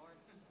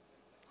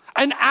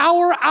 An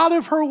hour out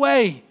of her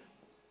way.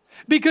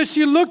 Because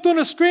she looked on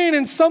a screen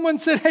and someone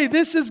said, hey,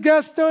 this is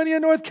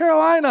Gastonia, North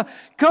Carolina.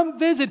 Come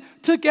visit.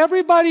 Took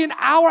everybody an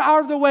hour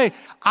out of the way.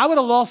 I would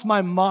have lost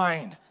my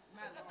mind.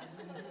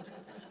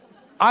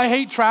 I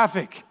hate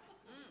traffic.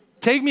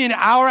 Take me an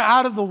hour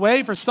out of the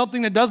way for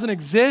something that doesn't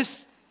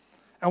exist,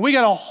 and we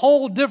got a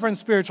whole different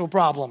spiritual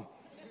problem.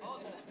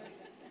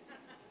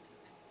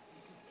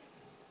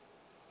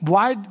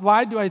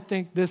 Why do I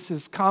think this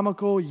is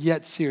comical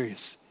yet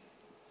serious?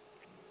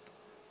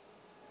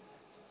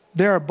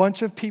 There are a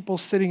bunch of people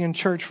sitting in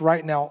church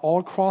right now all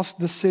across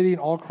the city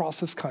and all across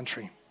this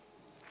country.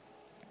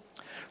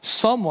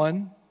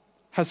 Someone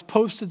has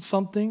posted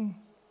something,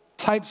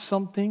 typed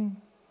something,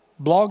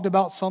 blogged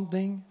about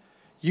something,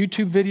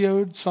 YouTube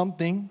videoed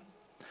something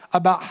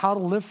about how to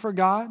live for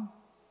God,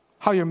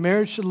 how your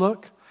marriage should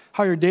look,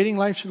 how your dating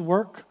life should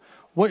work,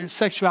 what your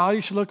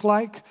sexuality should look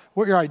like,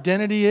 what your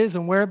identity is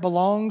and where it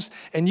belongs,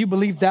 and you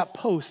believe that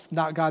post,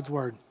 not God's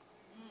word.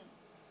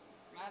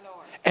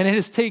 And it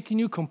has taken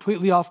you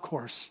completely off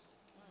course.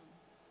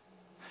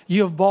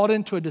 You have bought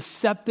into a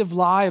deceptive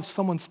lie of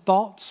someone's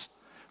thoughts,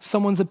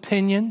 someone's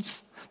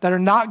opinions that are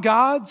not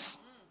God's,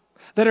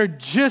 that are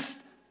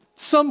just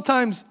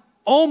sometimes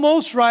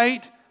almost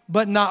right,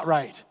 but not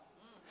right.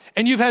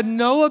 And you've had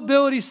no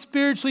ability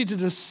spiritually to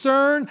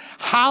discern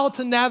how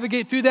to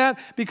navigate through that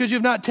because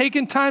you've not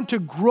taken time to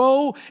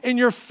grow in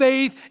your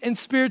faith and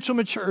spiritual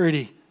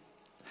maturity.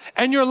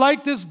 And you're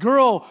like this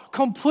girl,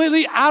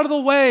 completely out of the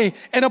way,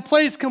 in a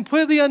place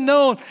completely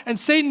unknown, and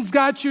Satan's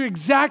got you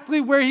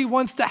exactly where he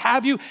wants to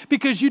have you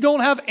because you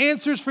don't have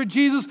answers for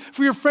Jesus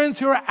for your friends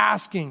who are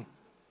asking.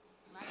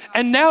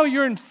 And now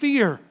you're in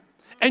fear.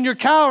 And you're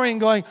cowering,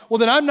 going, well,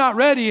 then I'm not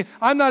ready.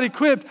 I'm not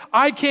equipped.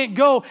 I can't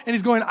go. And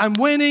he's going, I'm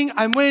winning,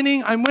 I'm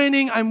winning, I'm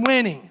winning, I'm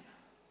winning.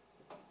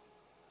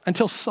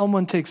 Until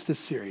someone takes this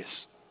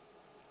serious.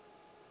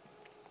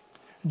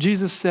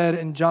 Jesus said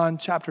in John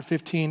chapter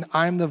 15,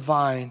 I am the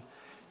vine,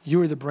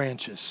 you are the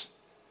branches.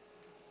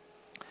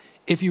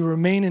 If you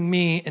remain in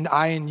me and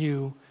I in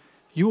you,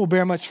 you will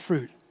bear much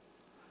fruit.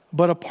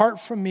 But apart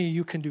from me,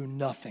 you can do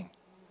nothing.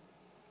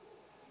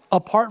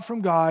 Apart from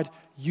God,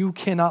 you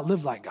cannot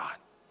live like God.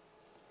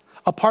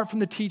 Apart from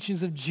the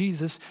teachings of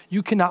Jesus,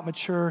 you cannot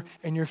mature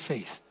in your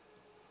faith.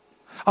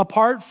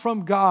 Apart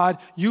from God,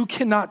 you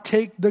cannot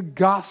take the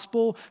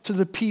gospel to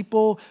the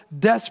people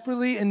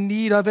desperately in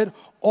need of it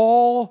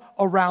all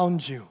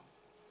around you.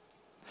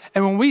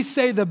 And when we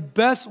say the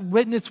best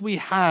witness we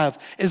have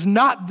is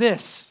not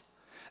this,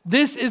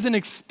 this is an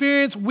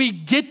experience we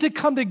get to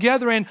come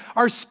together in.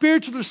 Our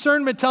spiritual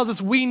discernment tells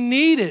us we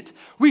need it.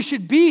 We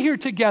should be here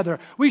together.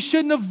 We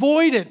shouldn't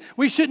avoid it.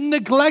 We shouldn't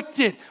neglect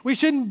it. We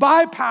shouldn't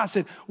bypass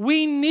it.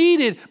 We need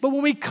it. But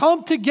when we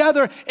come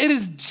together, it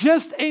is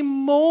just a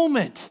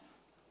moment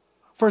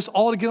for us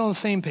all to get on the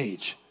same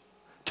page,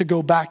 to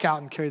go back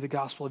out and carry the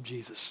gospel of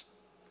Jesus.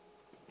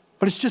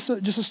 But it's just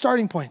a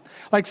starting point.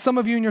 Like some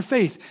of you in your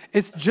faith,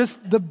 it's just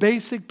the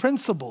basic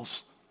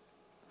principles.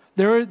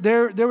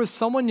 There was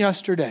someone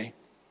yesterday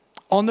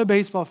on the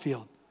baseball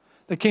field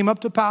that came up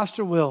to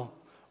Pastor Will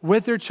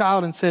with their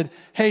child and said,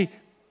 hey,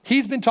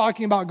 he's been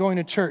talking about going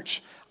to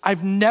church.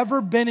 I've never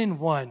been in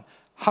one.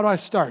 How do I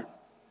start?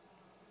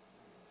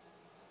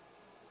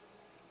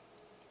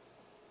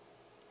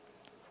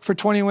 For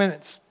 20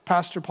 minutes,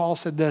 Pastor Paul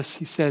said this.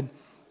 He said,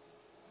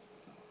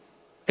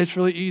 it's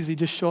really easy.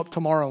 Just show up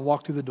tomorrow and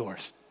walk through the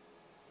doors.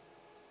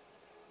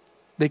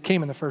 They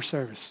came in the first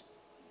service.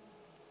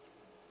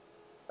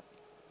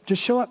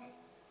 Just show up,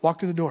 walk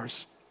through the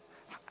doors.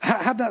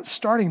 Have that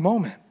starting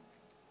moment.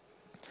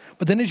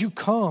 But then as you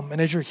come and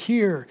as you're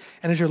here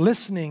and as you're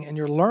listening and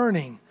you're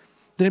learning,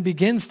 then it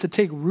begins to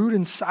take root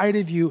inside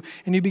of you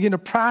and you begin to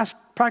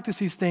practice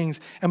these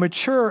things and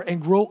mature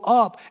and grow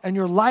up in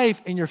your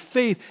life and your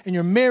faith and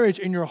your marriage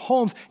and your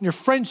homes and your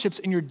friendships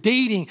and your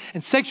dating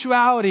and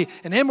sexuality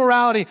and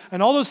immorality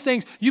and all those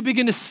things. You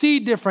begin to see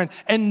different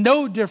and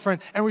know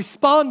different and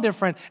respond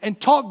different and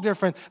talk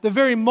different. The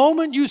very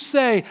moment you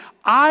say,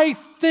 I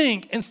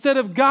think, instead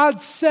of God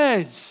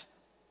says,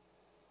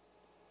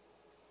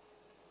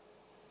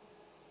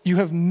 you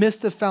have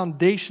missed a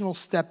foundational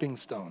stepping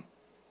stone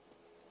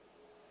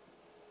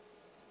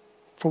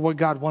for what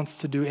God wants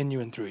to do in you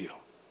and through you.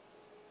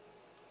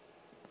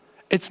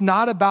 It's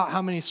not about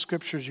how many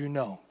scriptures you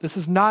know. This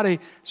is not a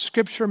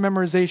scripture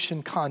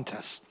memorization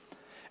contest.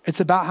 It's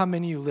about how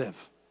many you live.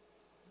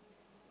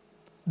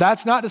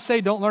 That's not to say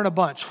don't learn a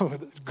bunch.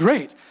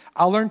 Great,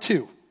 I'll learn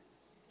 2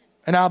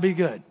 and I'll be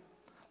good.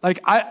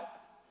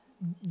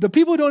 The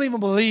people who don't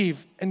even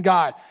believe in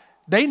God,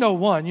 they know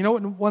 1. You know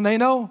what one they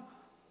know?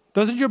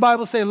 Doesn't your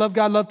Bible say love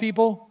God, love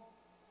people?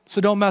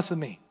 So don't mess with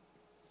me.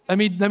 Let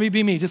me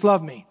be me, just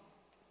love me.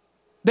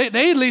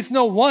 They at least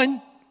know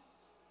 1.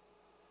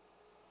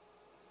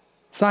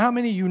 It's not how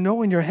many you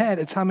know in your head,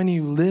 it's how many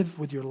you live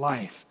with your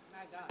life.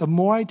 The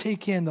more I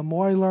take in, the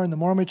more I learn, the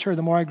more I mature,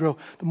 the more I grow,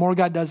 the more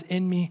God does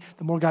in me,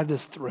 the more God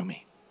does through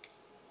me.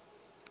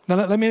 Now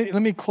let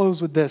me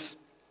close with this,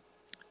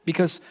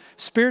 because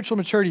spiritual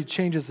maturity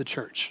changes the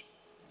church.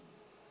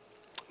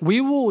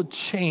 We will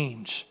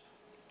change,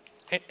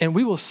 and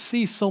we will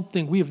see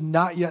something we have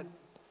not yet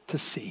to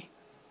see.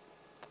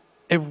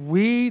 If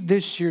we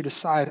this year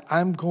decide,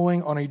 I'm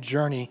going on a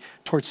journey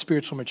towards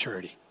spiritual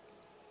maturity.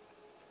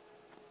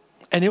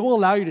 And it will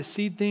allow you to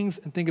see things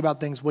and think about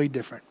things way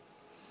different.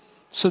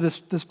 So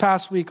this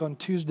past week on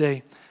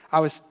Tuesday, I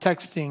was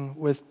texting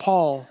with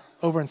Paul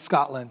over in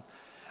Scotland.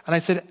 And I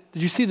said,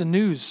 did you see the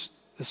news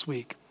this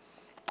week?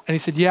 And he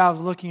said, yeah, I was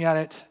looking at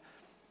it.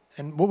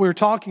 And what we were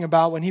talking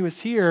about when he was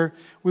here,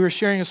 we were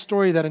sharing a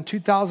story that in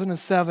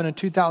 2007 and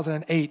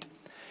 2008,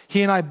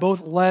 he and I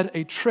both led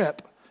a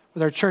trip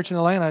with our church in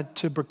Atlanta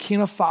to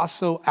Burkina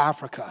Faso,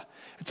 Africa.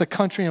 It's a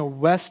country in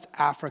West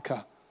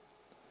Africa.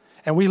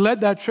 And we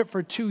led that trip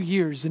for 2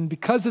 years. And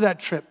because of that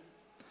trip,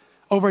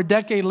 over a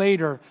decade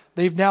later,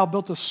 they've now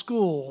built a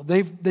school.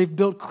 They've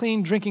built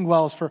clean drinking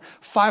wells for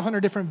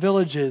 500 different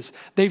villages.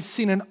 They've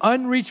seen an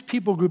unreached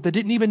people group that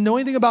didn't even know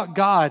anything about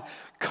God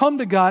come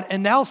to God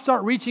and now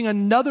start reaching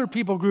another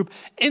people group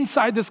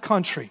inside this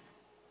country.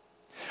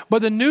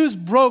 But the news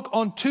broke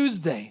on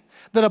Tuesday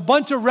that a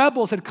bunch of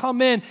rebels had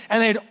come in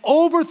and they'd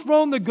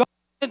overthrown the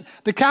government,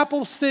 the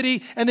capital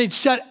city, and they'd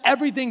shut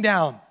everything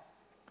down.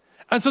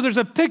 And so there's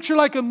a picture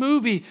like a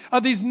movie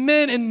of these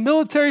men in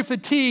military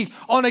fatigue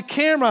on a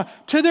camera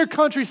to their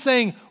country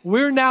saying,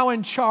 we're now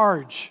in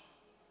charge.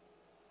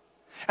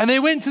 And they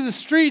went into the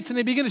streets and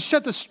they began to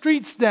shut the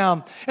streets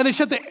down and they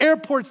shut the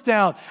airports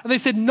down. And they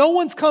said, no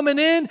one's coming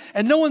in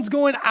and no one's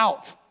going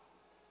out.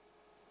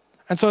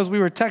 And so as we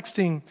were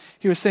texting,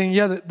 he was saying,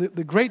 yeah,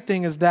 the great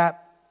thing is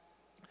that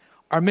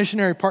our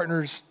missionary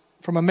partners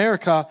from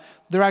America,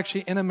 they're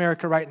actually in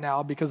America right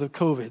now because of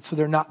COVID. So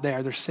they're not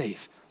there, they're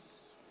safe.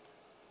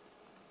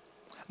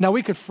 Now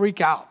we could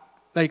freak out.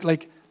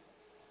 Like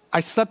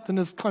I slept in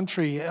this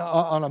country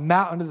on a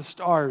mat under the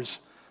stars.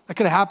 That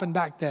could have happened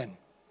back then.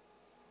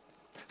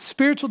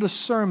 Spiritual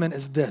discernment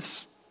is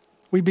this.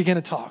 We begin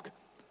to talk.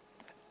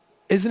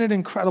 Isn't it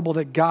incredible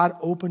that God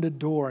opened a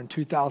door in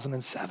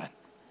 2007?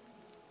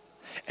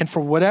 And for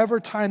whatever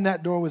time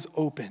that door was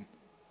open,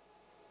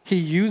 he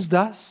used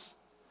us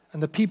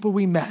and the people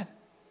we met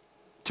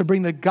to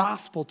bring the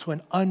gospel to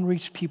an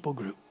unreached people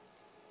group.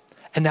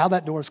 And now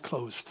that door is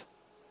closed.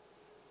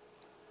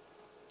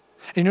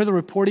 And you know the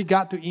report he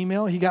got through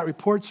email? He got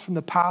reports from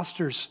the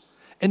pastors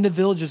in the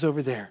villages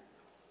over there.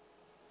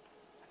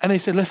 And they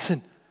said,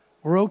 listen,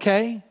 we're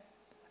okay.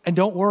 And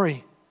don't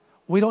worry.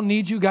 We don't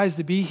need you guys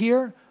to be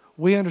here.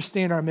 We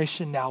understand our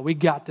mission now. We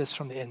got this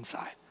from the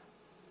inside.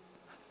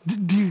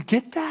 Do you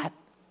get that?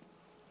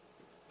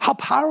 How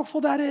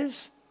powerful that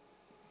is?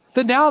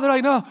 That now they're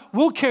like, no,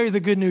 we'll carry the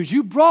good news.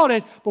 You brought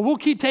it, but we'll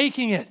keep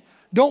taking it.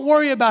 Don't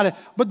worry about it.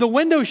 But the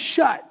window's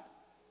shut.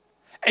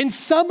 And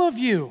some of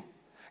you,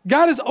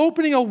 God is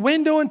opening a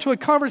window into a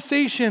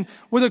conversation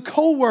with a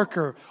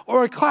coworker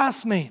or a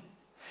classmate.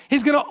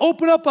 He's going to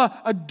open up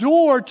a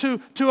door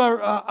to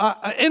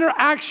an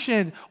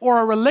interaction or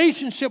a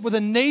relationship with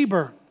a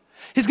neighbor.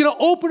 He's going to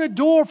open a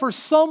door for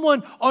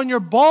someone on your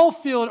ball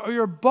field or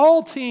your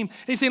ball team.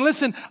 And he's saying,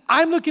 listen,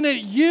 I'm looking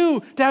at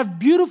you to have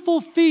beautiful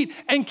feet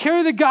and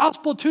carry the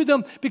gospel to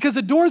them because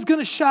the door is going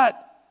to shut.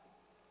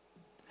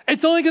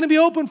 It's only going to be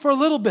open for a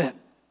little bit.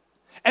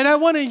 And I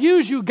want to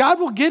use you. God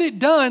will get it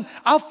done.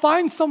 I'll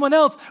find someone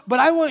else, but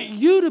I want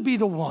you to be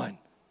the one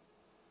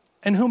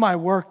in whom I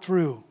work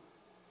through.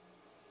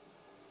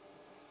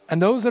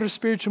 And those that are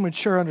spiritually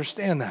mature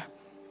understand that.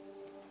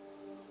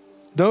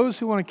 Those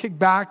who want to kick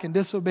back and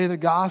disobey the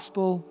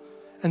gospel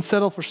and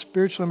settle for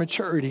spiritual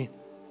immaturity,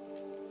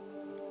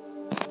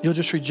 you'll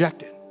just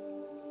reject it.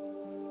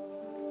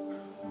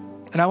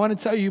 And I want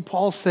to tell you,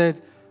 Paul said,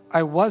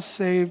 I was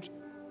saved,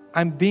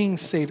 I'm being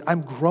saved,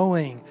 I'm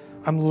growing,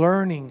 I'm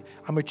learning,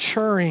 I'm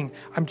maturing,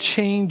 I'm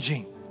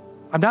changing.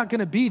 I'm not going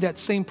to be that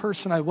same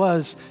person I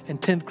was in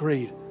 10th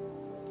grade.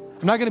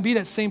 I'm not going to be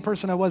that same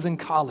person I was in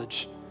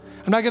college.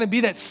 I'm not going to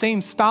be that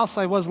same spouse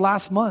I was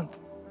last month.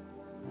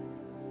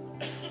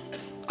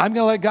 I'm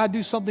going to let God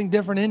do something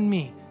different in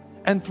me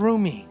and through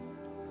me.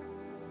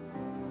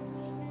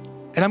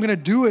 And I'm going to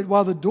do it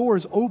while the door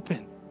is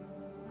open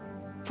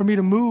for me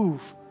to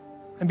move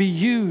and be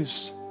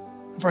used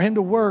and for him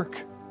to work.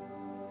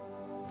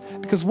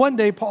 Because one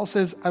day, Paul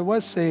says, I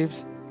was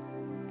saved,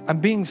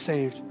 I'm being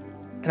saved,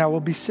 and I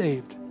will be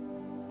saved.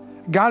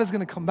 God is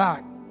going to come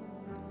back,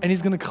 and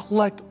he's going to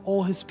collect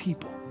all his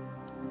people.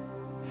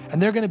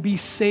 And they're going to be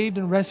saved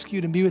and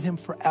rescued and be with him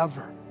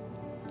forever.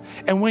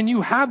 And when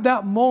you have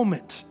that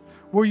moment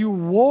where you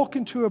walk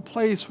into a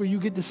place where you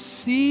get to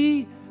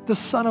see the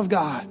Son of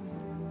God,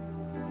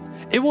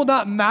 it will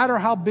not matter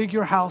how big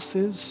your house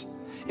is.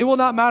 It will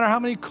not matter how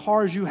many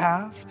cars you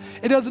have.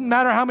 It doesn't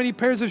matter how many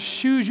pairs of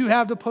shoes you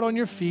have to put on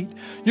your feet.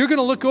 You're going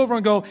to look over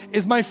and go,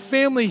 is my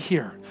family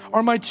here?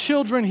 Are my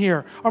children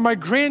here? Are my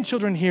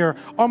grandchildren here?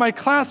 Are my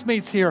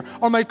classmates here?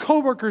 Are my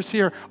coworkers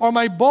here? Are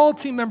my ball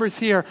team members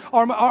here?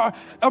 Are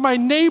my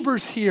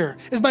neighbors here?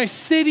 Is my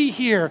city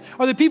here?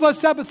 Are the people that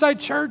sat beside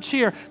church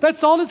here?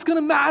 That's all that's going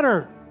to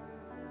matter.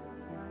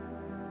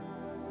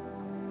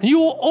 And you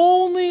will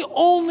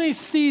only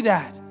see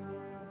that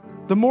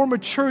the more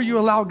mature you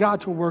allow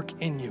God to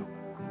work in you.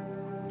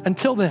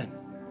 Until then,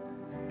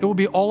 it will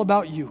be all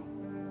about you.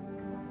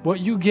 What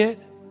you get,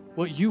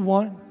 what you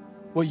want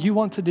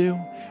to do.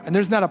 And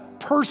there's not a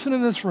person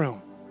in this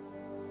room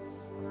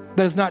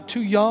that is not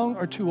too young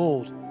or too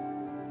old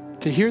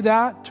to hear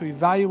that, to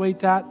evaluate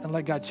that, and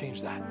let God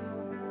change that.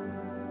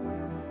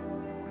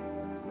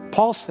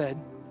 Paul said,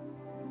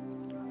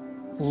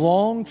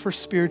 long for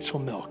spiritual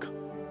milk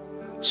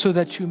so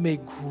that you may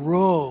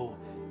grow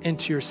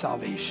into your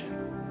salvation.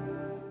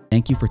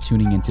 Thank you for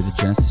tuning into the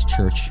Genesis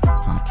Church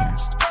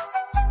podcast.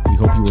 We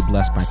hope you were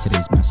blessed by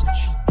today's message.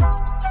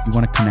 If you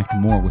want to connect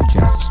more with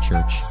Genesis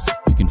Church,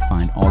 you can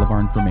find all of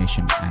our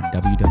information at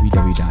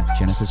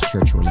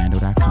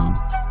www.genesischurchorlando.com.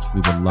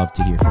 We would love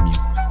to hear from you.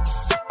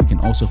 You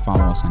can also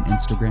follow us on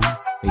Instagram,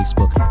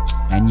 Facebook,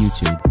 and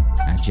YouTube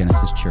at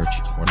Genesis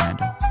Church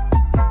Orlando.